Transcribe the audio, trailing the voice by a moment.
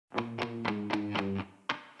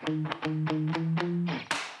Hi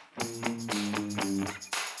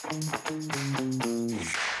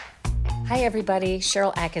everybody,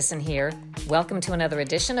 Sharyl Attkisson here. Welcome to another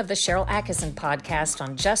edition of the Sharyl Attkisson podcast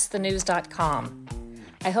on JustTheNews.com.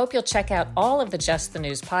 I hope you'll check out all of the Just the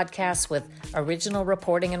News podcasts with original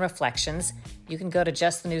reporting and reflections. You can go to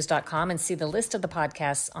JustTheNews.com and see the list of the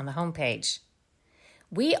podcasts on the homepage.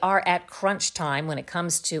 We are at crunch time when it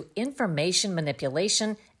comes to information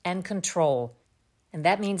manipulation and control. And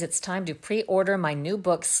that means it's time to pre-order my new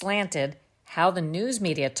book, Slanted: How the News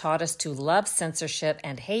Media Taught Us to Love Censorship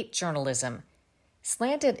and Hate Journalism.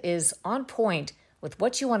 Slanted is on point with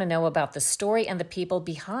what you want to know about the story and the people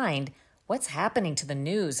behind what's happening to the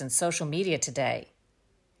news and social media today.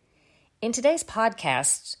 In today's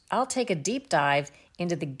podcast, I'll take a deep dive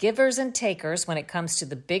into the givers and takers when it comes to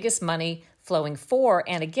the biggest money flowing for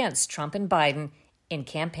and against Trump and Biden in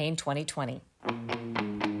campaign 2020.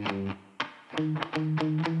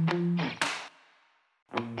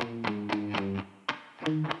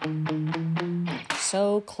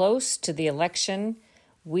 So close to the election,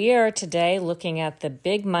 we are today looking at the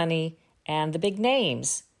big money and the big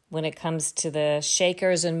names when it comes to the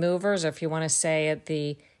shakers and movers, or if you want to say it,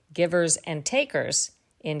 the givers and takers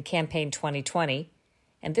in campaign 2020.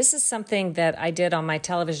 And this is something that I did on my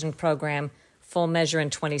television program, Full Measure,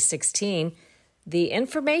 in 2016. The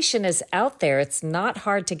information is out there. It's not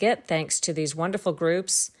hard to get thanks to these wonderful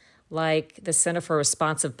groups like the Center for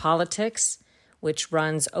Responsive Politics, which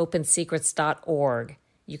runs opensecrets.org.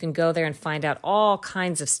 You can go there and find out all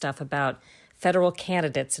kinds of stuff about federal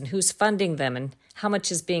candidates and who's funding them and how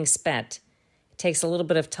much is being spent. It takes a little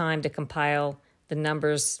bit of time to compile the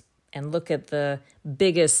numbers and look at the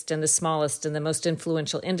biggest and the smallest and the most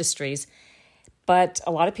influential industries. But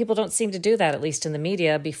a lot of people don't seem to do that, at least in the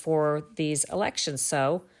media, before these elections.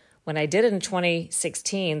 So when I did it in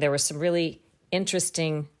 2016, there were some really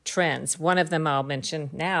interesting trends. One of them I'll mention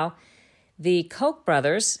now. The Koch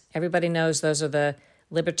brothers, everybody knows those are the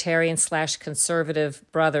libertarian/conservative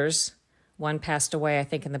brothers. One passed away, I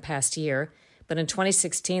think, in the past year. But in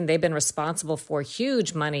 2016, they've been responsible for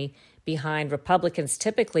huge money behind Republicans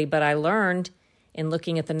typically. But I learned in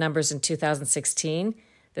looking at the numbers in 2016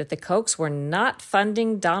 that the Kochs were not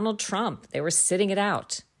funding Donald Trump. They were sitting it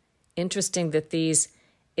out. Interesting that these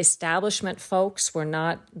establishment folks were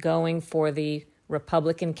not going for the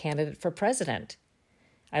Republican candidate for president.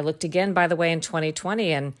 I looked again, by the way, in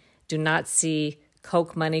 2020 and do not see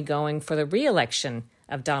Koch money going for the re-election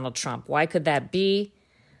of Donald Trump. Why could that be?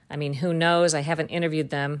 I mean, who knows? I haven't interviewed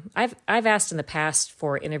them. I've asked in the past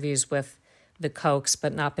for interviews with the Kochs,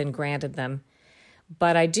 but not been granted them.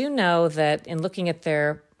 But I do know that in looking at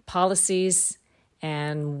their policies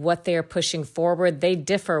and what they're pushing forward, they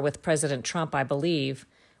differ with President Trump, I believe,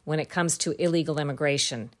 when it comes to illegal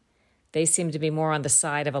immigration. They seem to be more on the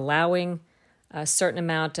side of allowing a certain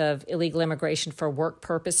amount of illegal immigration for work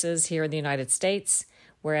purposes here in the United States,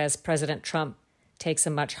 whereas President Trump takes a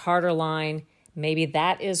much harder line. Maybe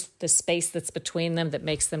that is the space that's between them that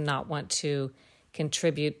makes them not want to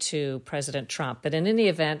contribute to President Trump. But in any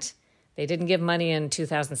event, they didn't give money in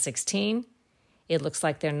 2016. It looks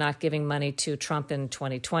like they're not giving money to Trump in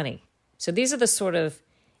 2020. So these are the sort of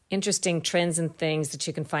interesting trends and things that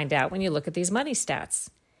you can find out when you look at these money stats.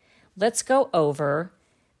 Let's go over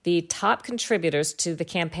the top contributors to the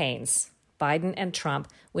campaigns, Biden and Trump,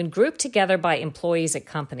 when grouped together by employees at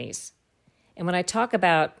companies. And when I talk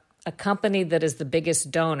about a company that is the biggest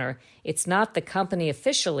donor, it's not the company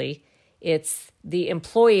officially, it's the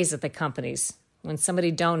employees at the companies. When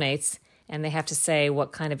somebody donates and they have to say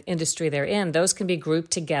what kind of industry they're in, those can be grouped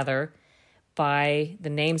together by the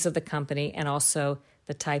names of the company and also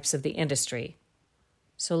the types of the industry.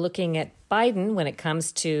 So looking at Biden when it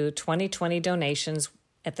comes to 2020 donations,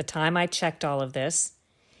 at the time I checked all of this,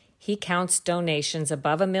 he counts donations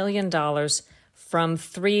above $1 million from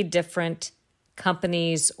 3 different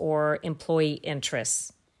companies or employee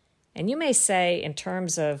interests. And you may say, in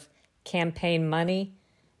terms of campaign money,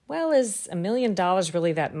 well, is $1 million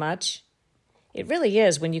really that much? It really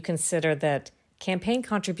is when you consider that campaign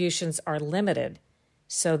contributions are limited.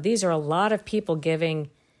 So these are a lot of people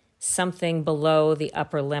giving something below the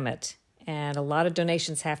upper limit. And a lot of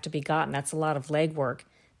donations have to be gotten. That's a lot of legwork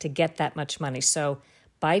to get that much money. So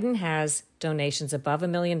Biden has donations above $1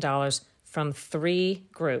 million from 3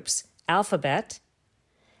 groups. Alphabet,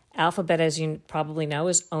 as you probably know,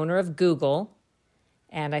 is owner of Google.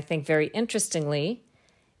 And I think very interestingly,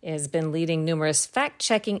 has been leading numerous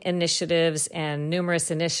fact-checking initiatives and numerous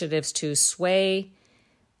initiatives to sway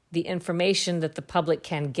the information that the public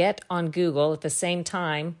can get on Google. At the same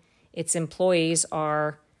time, its employees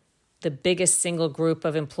are the biggest single group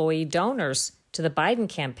of employee donors to the Biden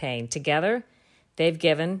campaign. Together, they've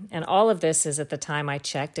given, and all of this is at the time I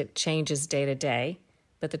checked, it changes day to day,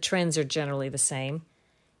 but the trends are generally the same.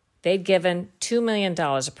 They'd given $2 million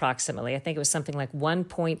approximately. I think it was something like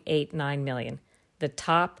 $1.89 million. The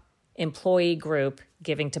top employee group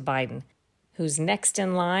giving to Biden. Who's next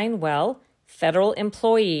in line? Well, federal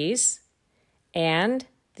employees and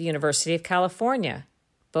the University of California.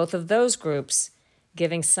 Both of those groups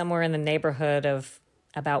giving somewhere in the neighborhood of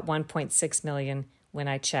about $1.6 million when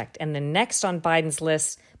I checked. And the next on Biden's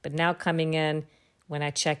list, but now coming in when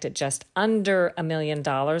I checked at just under $1 million,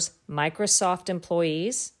 Microsoft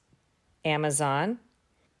employees, Amazon,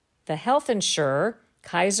 the health insurer,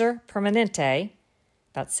 Kaiser Permanente,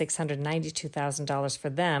 about $692,000 for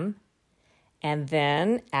them, and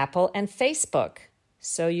then Apple and Facebook.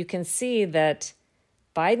 So you can see that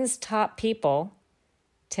Biden's top people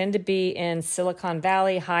tend to be in Silicon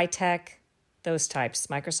Valley, high tech, those types,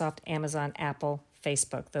 Microsoft, Amazon, Apple,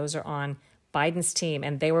 Facebook. Those are on Biden's team.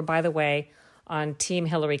 And they were, by the way, on Team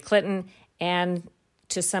Hillary Clinton and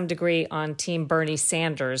to some degree on Team Bernie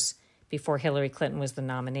Sanders before Hillary Clinton was the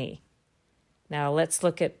nominee. Now let's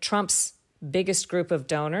look at Trump's biggest group of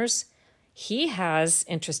donors. He has,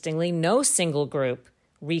 interestingly, no single group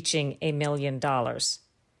reaching $1 million.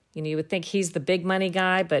 You would think he's the big money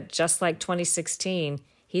guy, but just like 2016,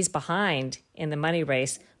 he's behind in the money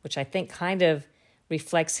race, which I think kind of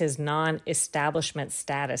reflects his non-establishment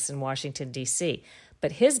status in Washington, D.C.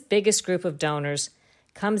 But his biggest group of donors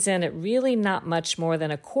comes in at really not much more than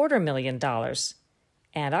 $250,000.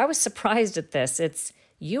 And I was surprised at this. It's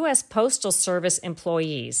U.S. Postal Service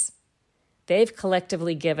employees. They've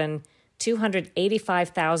collectively given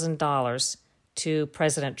 $285,000 to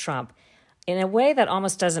President Trump in a way that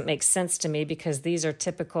almost doesn't make sense to me because these are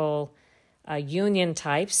typical union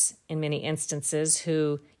types in many instances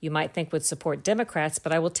who you might think would support Democrats.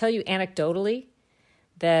 But I will tell you anecdotally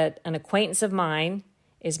that an acquaintance of mine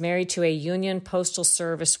is married to a union postal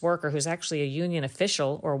service worker who's actually a union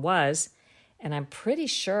official or was, and I'm pretty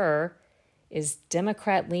sure is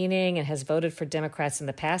Democrat leaning and has voted for Democrats in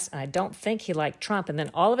the past. And I don't think he liked Trump. And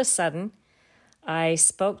then all of a sudden, I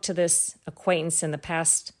spoke to this acquaintance in the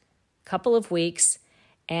past couple of weeks,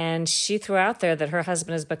 and she threw out there that her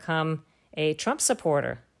husband has become a Trump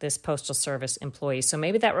supporter, this Postal Service employee. So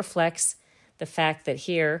maybe that reflects the fact that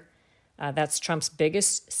here, that's Trump's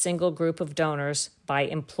biggest single group of donors by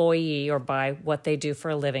employee or by what they do for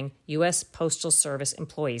a living, U.S. Postal Service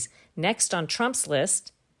employees. Next on Trump's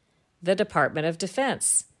list, the Department of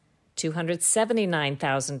Defense,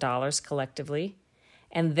 $279,000 collectively.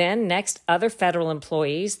 And then next, other federal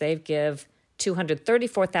employees, they give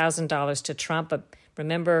 $234,000 to Trump, but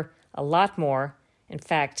remember, a lot more, in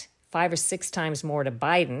fact, 5 or 6 times more to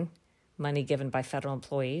Biden, money given by federal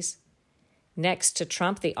employees. Next to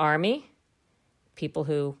Trump, the Army, people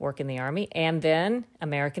who work in the Army, and then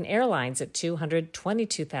American Airlines at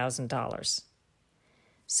 $222,000.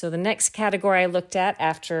 So the next category I looked at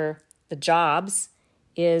after the jobs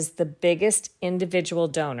is the biggest individual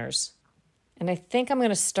donors. And I think I'm going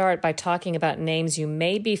to start by talking about names you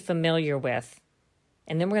may be familiar with.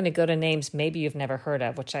 And then we're going to go to names maybe you've never heard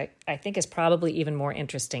of, which I think is probably even more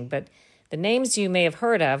interesting. But the names you may have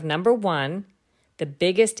heard of, number one, the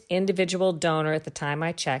biggest individual donor at the time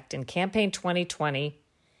I checked in campaign 2020,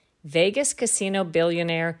 Vegas casino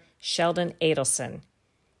billionaire Sheldon Adelson.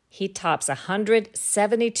 He tops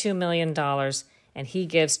 $172 million, and he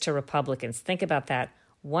gives to Republicans. Think about that.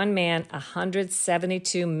 One man,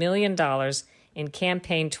 $172 million in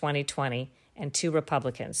campaign 2020, and 2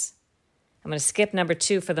 Republicans. I'm going to skip number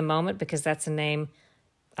 2 for the moment because that's a name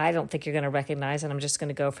I don't think you're going to recognize, and I'm just going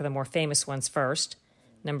to go for the more famous ones first.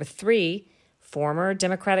 Number 3, former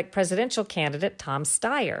Democratic presidential candidate Tom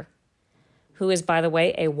Steyer, who is, by the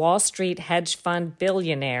way, a Wall Street hedge fund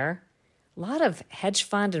billionaire. A lot of hedge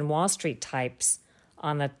fund and Wall Street types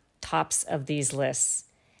on the tops of these lists.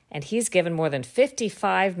 And he's given more than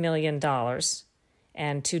 $55 million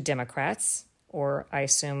and to Democrats, or I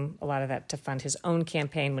assume a lot of that to fund his own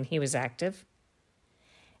campaign when he was active.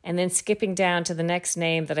 And then skipping down to the next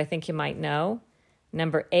name that I think you might know,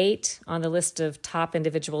 number 8 on the list of top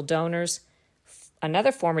individual donors,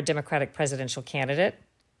 another former Democratic presidential candidate,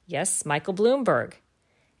 yes, Michael Bloomberg.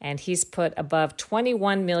 And he's put above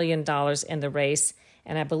 $21 million in the race.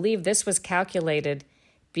 And I believe this was calculated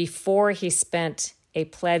before he spent a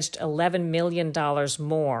pledged $11 million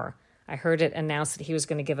more. I heard it announced that he was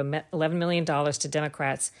going to give $11 million to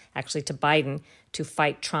Democrats, actually to Biden, to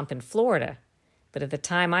fight Trump in Florida. But at the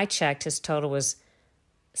time I checked, his total was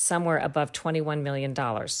somewhere above $21 million.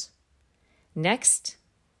 Next,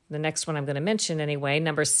 the next one I'm going to mention anyway,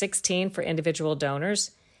 number 16 for individual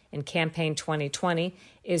donors, in campaign 2020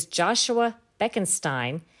 is Joshua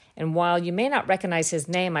Bekenstein. And while you may not recognize his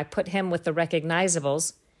name, I put him with the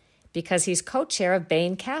recognizables because he's co-chair of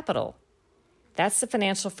Bain Capital. That's the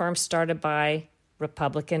financial firm started by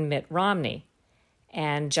Republican Mitt Romney.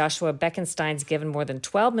 And Joshua Bekenstein's given more than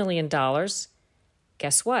 $12 million.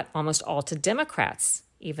 Guess what? Almost all to Democrats,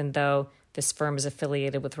 even though this firm is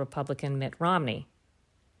affiliated with Republican Mitt Romney.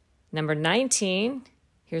 Number 19,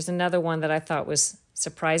 here's another one that I thought was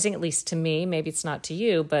surprising, at least to me. Maybe it's not to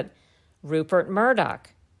you, but Rupert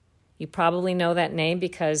Murdoch. You probably know that name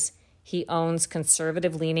because he owns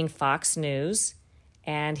conservative-leaning Fox News,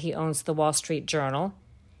 and he owns the Wall Street Journal.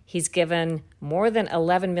 He's given more than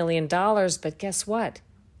 $11 million, but guess what?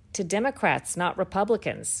 To Democrats, not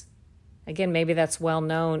Republicans. Again, maybe that's well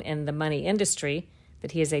known in the money industry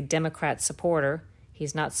that he is a Democrat supporter.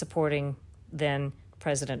 He's not supporting then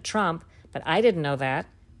President Trump, but I didn't know that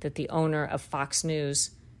the owner of Fox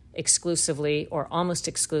News exclusively or almost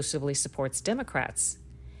exclusively supports Democrats.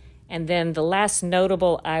 And then the last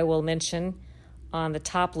notable I will mention on the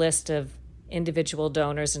top list of individual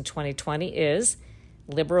donors in 2020 is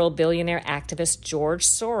liberal billionaire activist George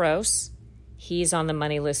Soros. He's on the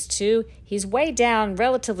money list too. He's way down,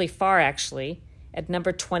 relatively far actually, at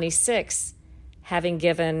number 26, having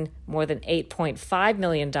given more than $8.5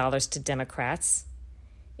 million to Democrats.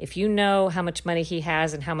 If you know how much money he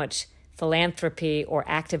has and how much philanthropy or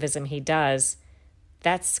activism he does,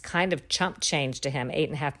 that's kind of chump change to him,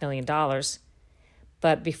 $8.5 million.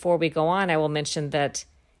 But before we go on, I will mention that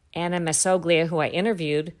Anna Massoglia, who I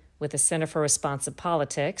interviewed with the Center for Responsive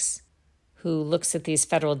Politics, who looks at these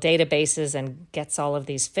federal databases and gets all of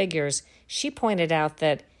these figures, she pointed out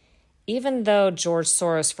that even though George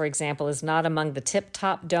Soros, for example, is not among the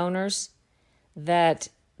tip-top donors, that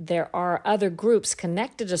there are other groups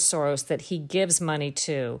connected to Soros that he gives money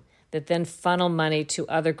to, that then funnel money to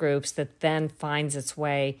other groups that then finds its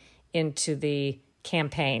way into the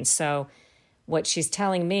campaign. So what she's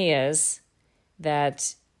telling me is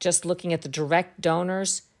that just looking at the direct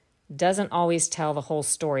donors doesn't always tell the whole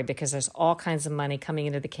story because there's all kinds of money coming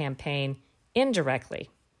into the campaign indirectly.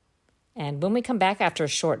 And when we come back after a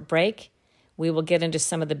short break, we will get into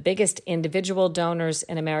some of the biggest individual donors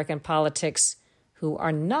in American politics who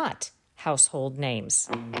are not household names.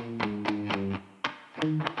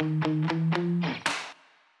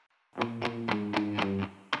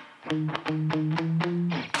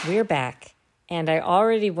 We're back, and I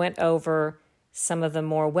already went over some of the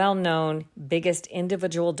more well-known, biggest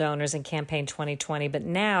individual donors in campaign 2020, but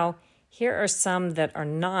now here are some that are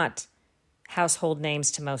not household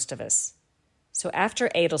names to most of us. So after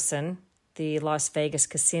Adelson, the Las Vegas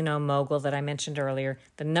casino mogul that I mentioned earlier,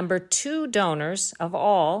 the number 2 donors of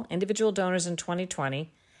all individual donors in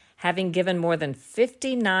 2020, having given more than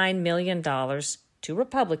 $59 million to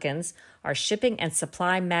Republicans, are shipping and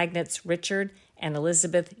supply magnates Richard and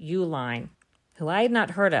Elizabeth Uihlein, who I had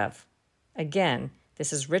not heard of. Again,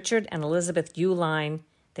 this is Richard and Elizabeth Uihlein.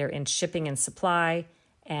 They're in shipping and supply,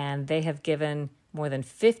 and they have given more than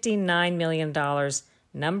 $59 million,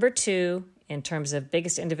 number 2 in terms of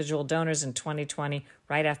biggest individual donors in 2020,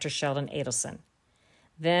 right after Sheldon Adelson.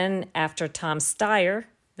 Then after Tom Steyer,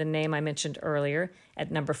 the name I mentioned earlier,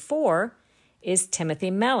 at number 4 is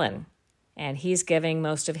Timothy Mellon, and he's giving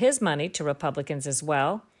most of his money to Republicans as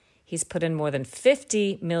well. He's put in more than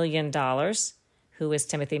 $50 million. Who is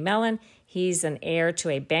Timothy Mellon? He's an heir to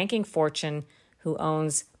a banking fortune who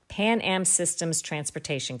owns Pan Am Systems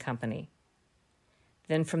Transportation Company.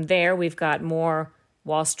 Then from there, we've got more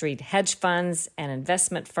Wall Street hedge funds and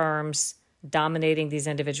investment firms dominating these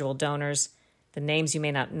individual donors. The names you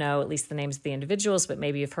may not know, at least the names of the individuals, but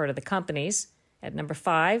maybe you've heard of the companies. At number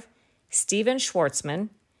 5, Stephen Schwarzman.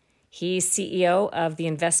 He's CEO of the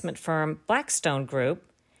investment firm Blackstone Group,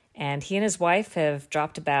 and he and his wife have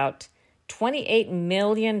dropped about $28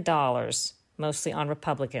 million, mostly on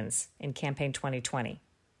Republicans, in campaign 2020.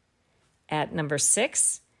 At number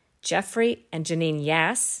 6, Jeffrey and Janine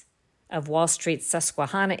Yass of Wall Street's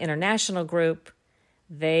Susquehanna International Group.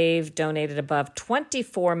 They've donated above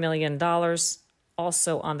 $24 million,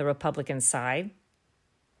 also on the Republican side.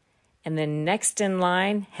 And then next in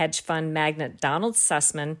line, hedge fund magnate Donald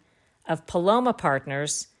Sussman of Paloma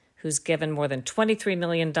Partners, who's given more than $23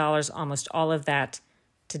 million, almost all of that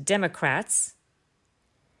to Democrats.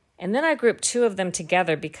 And then I grouped 2 of them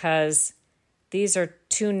together because these are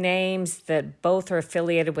 2 names that both are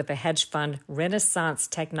affiliated with the hedge fund Renaissance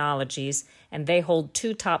Technologies, and they hold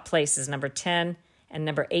 2 top places, number 10 and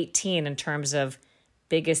number 18 in terms of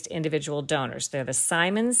biggest individual donors. They're the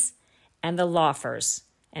Simons and the Laufers.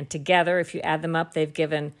 And together, if you add them up, they've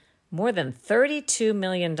given more than $32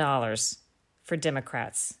 million for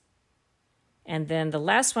Democrats. And then the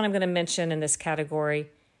last one I'm going to mention in this category,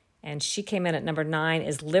 and she came in at number 9,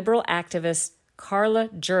 is liberal activist Carla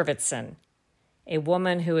Jurvetson, a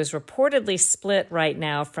woman who is reportedly split right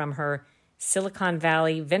now from her Silicon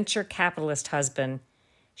Valley venture capitalist husband.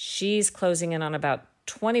 She's closing in on about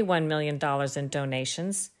 $21 million in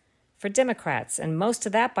donations for Democrats. And most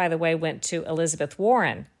of that, by the way, went to Elizabeth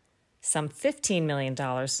Warren, some $15 million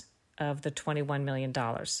of the $21 million.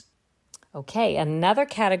 Okay, another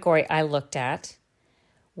category I looked at,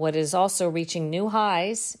 what is also reaching new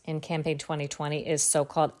highs in Campaign 2020, is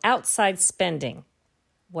so-called outside spending.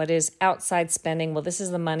 What is outside spending? Well, this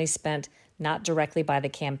is the money spent not directly by the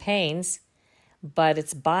campaigns, but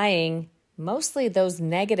it's buying mostly those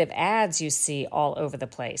negative ads you see all over the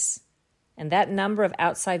place. And that number of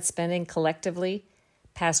outside spending collectively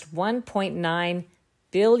passed $1.9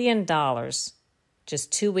 billion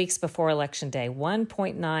just 2 weeks before Election Day.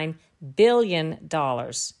 $1.9 billion.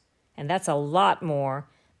 And that's a lot more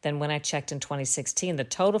than when I checked in 2016. The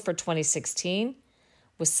total for 2016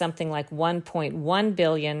 was something like $1.1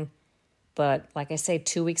 billion. But like I say,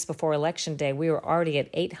 2 weeks before Election Day, we were already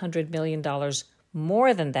at $800 million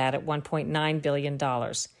more than that at $1.9 billion.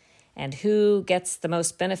 And who gets the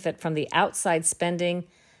most benefit from the outside spending?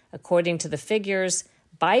 According to the figures,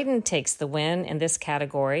 Biden takes the win in this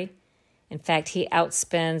category. In fact, he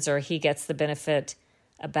outspends, or he gets the benefit,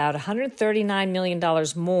 about $139 million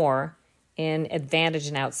more in advantage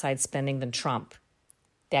in outside spending than Trump.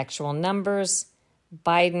 The actual numbers,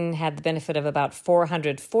 Biden had the benefit of about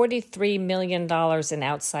 $443 million in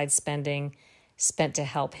outside spending spent to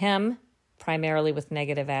help him, primarily with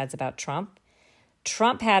negative ads about Trump.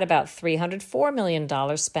 Trump had about $304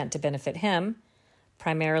 million spent to benefit him,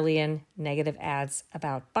 primarily in negative ads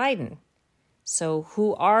about Biden. So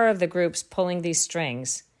who are the groups pulling these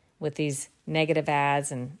strings with these negative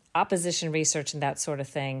ads and opposition research and that sort of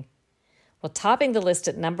thing? Well, topping the list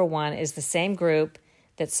at number 1 is the same group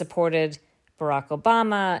that supported Barack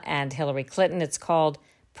Obama and Hillary Clinton. It's called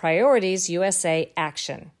Priorities USA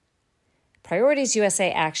Action. Priorities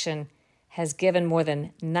USA Action has given more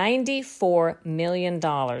than $94 million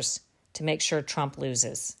to make sure Trump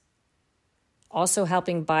loses. Also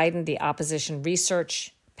helping Biden, the opposition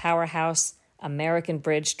research powerhouse American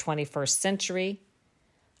Bridge 21st Century.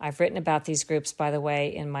 I've written about these groups, by the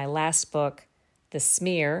way, in my last book, The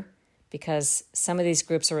Smear, because some of these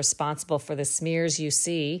groups are responsible for the smears you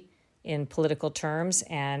see in political terms,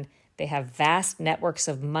 and they have vast networks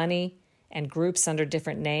of money and groups under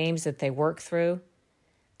different names that they work through.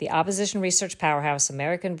 The opposition research powerhouse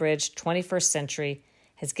American Bridge 21st Century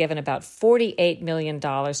has given about $48 million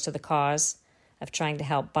to the cause of trying to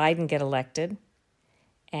help Biden get elected.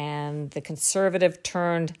 And the conservative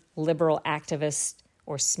turned liberal activist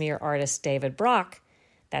or smear artist David Brock,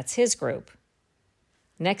 that's his group.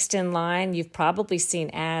 Next in line, you've probably seen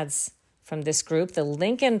ads from this group, the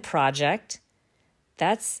Lincoln Project.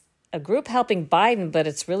 That's a group helping Biden, but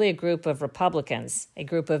it's really a group of Republicans, a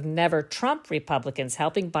group of never Trump Republicans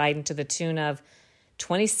helping Biden to the tune of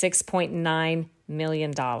 $26.9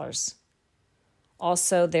 million.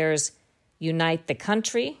 Also, there's Unite the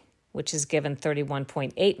Country, which is given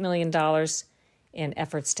 $31.8 million in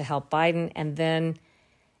efforts to help Biden. And then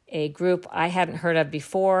a group I hadn't heard of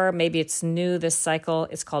before, maybe it's new this cycle,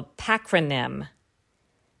 it's called Pacronym.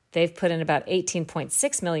 They've put in about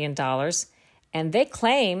 $18.6 million, and they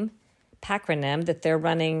claim, Pacronym, that they're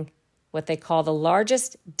running what they call the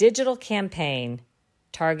largest digital campaign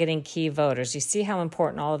targeting key voters. You see how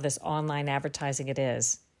important all of this online advertising it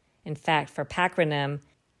is. In fact, for Pacronym,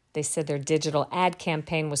 they said their digital ad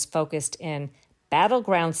campaign was focused in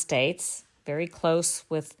battleground states, very close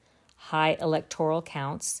with high electoral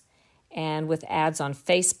counts, and with ads on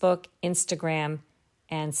Facebook, Instagram,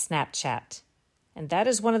 and Snapchat. And that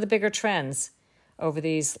is one of the bigger trends over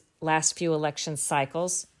these last few election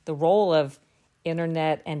cycles, the role of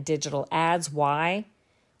internet and digital ads. Why?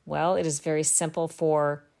 Well, it is very simple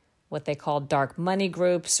for what they call dark money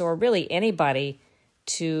groups, or really anybody,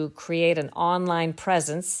 to create an online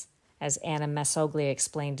presence, as Anna Massoglia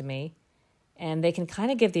explained to me, and they can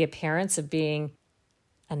kind of give the appearance of being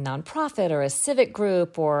a nonprofit or a civic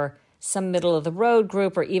group or some middle-of-the-road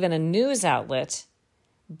group or even a news outlet,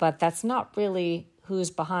 but that's not really who's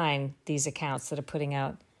behind these accounts that are putting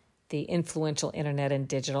out the influential internet and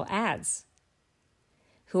digital ads.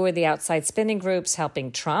 Who are the outside spending groups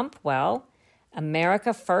helping Trump? Well,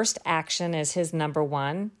 America First Action is his number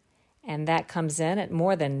 1, and that comes in at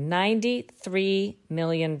more than $93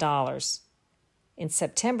 million. In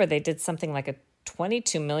September, they did something like a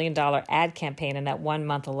 $22 million ad campaign in that 1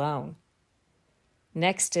 month alone.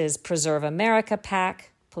 Next is Preserve America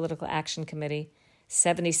PAC, Political Action Committee,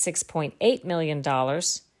 $76.8 million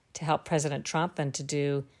to help President Trump and to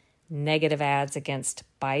do negative ads against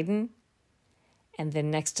Biden. And then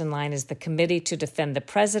next in line is the Committee to Defend the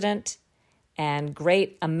President and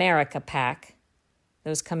Great America PAC,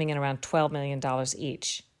 those coming in around $12 million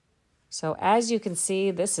each. So as you can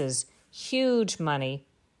see, this is huge money.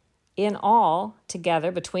 In all,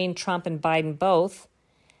 together, between Trump and Biden both,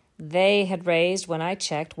 they had raised, when I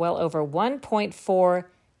checked, well over $1.4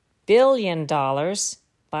 billion.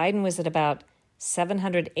 Biden was at about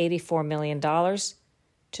 $784 million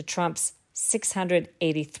to Trump's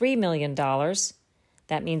 $683 million.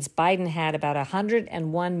 That means Biden had about a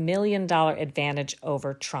 $101 million advantage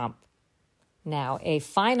over Trump. Now, a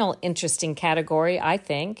final interesting category, I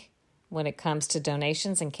think, when it comes to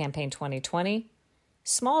donations in Campaign 2020,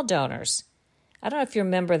 small donors. I don't know if you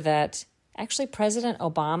remember that actually President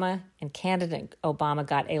Obama and candidate Obama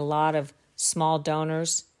got a lot of small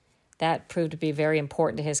donors. That proved to be very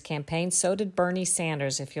important to his campaign. So did Bernie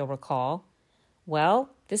Sanders, if you'll recall. Well,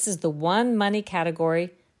 this is the one money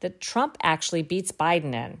category that Trump actually beats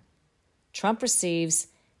Biden in. Trump receives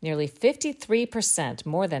nearly 53%,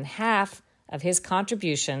 more than half of his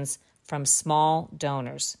contributions from small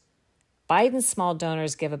donors. Biden's small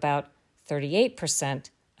donors give about 38%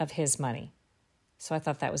 of his money. So I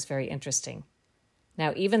thought that was very interesting.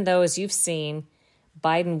 Now, even though, as you've seen,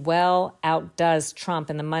 Biden well outdoes Trump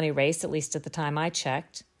in the money race, at least at the time I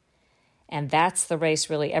checked, and that's the race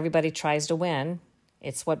really everybody tries to win.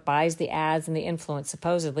 It's what buys the ads and the influence,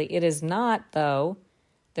 supposedly. It is not, though,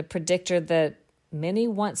 the predictor that many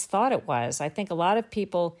once thought it was. I think a lot of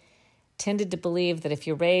people tended to believe that if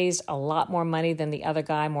you raised a lot more money than the other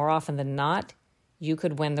guy more often than not, you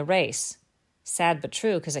could win the race. Sad but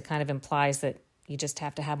true, because it kind of implies that you just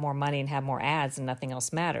have to have more money and have more ads and nothing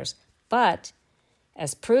else matters. But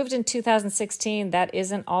as proved in 2016, that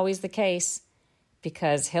isn't always the case,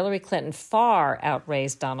 because Hillary Clinton far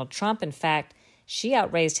outraised Donald Trump. In fact, she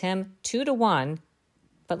outraised him 2-1,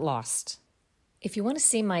 but lost. If you want to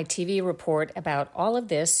see my TV report about all of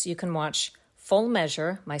this, you can watch Full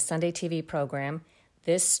Measure, my Sunday TV program.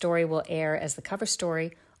 This story will air as the cover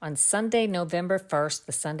story on Sunday, November 1st,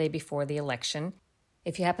 the Sunday before the election.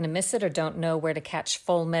 If you happen to miss it or don't know where to catch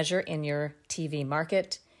Full Measure in your TV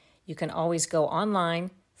market, you can always go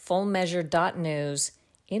online, fullmeasure.news,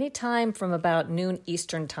 anytime from about noon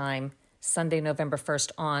Eastern Time, Sunday, November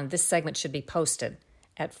 1st on. This segment should be posted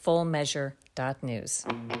at fullmeasure.news.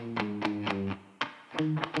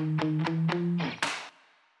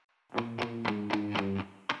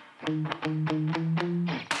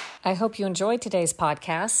 I hope you enjoyed today's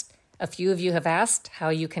podcast. A few of you have asked how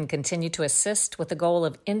you can continue to assist with the goal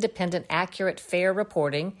of independent, accurate, fair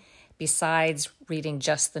reporting besides reading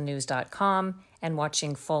justthenews.com and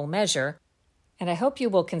watching Full Measure. And I hope you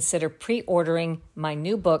will consider pre-ordering my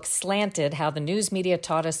new book, Slanted, How the News Media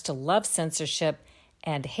Taught Us to Love Censorship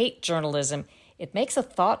and Hate Journalism. It makes a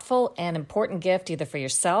thoughtful and important gift either for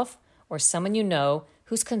yourself or someone you know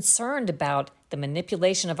who's concerned about the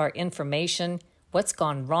manipulation of our information, what's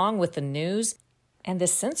gone wrong with the news, and the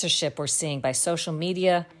censorship we're seeing by social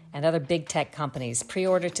media and other big tech companies.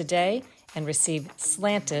 Pre-order today and receive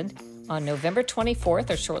Slanted on November 24th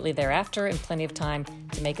or shortly thereafter, and plenty of time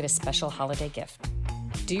to make it a special holiday gift.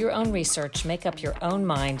 Do your own research, make up your own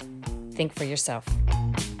mind, think for yourself.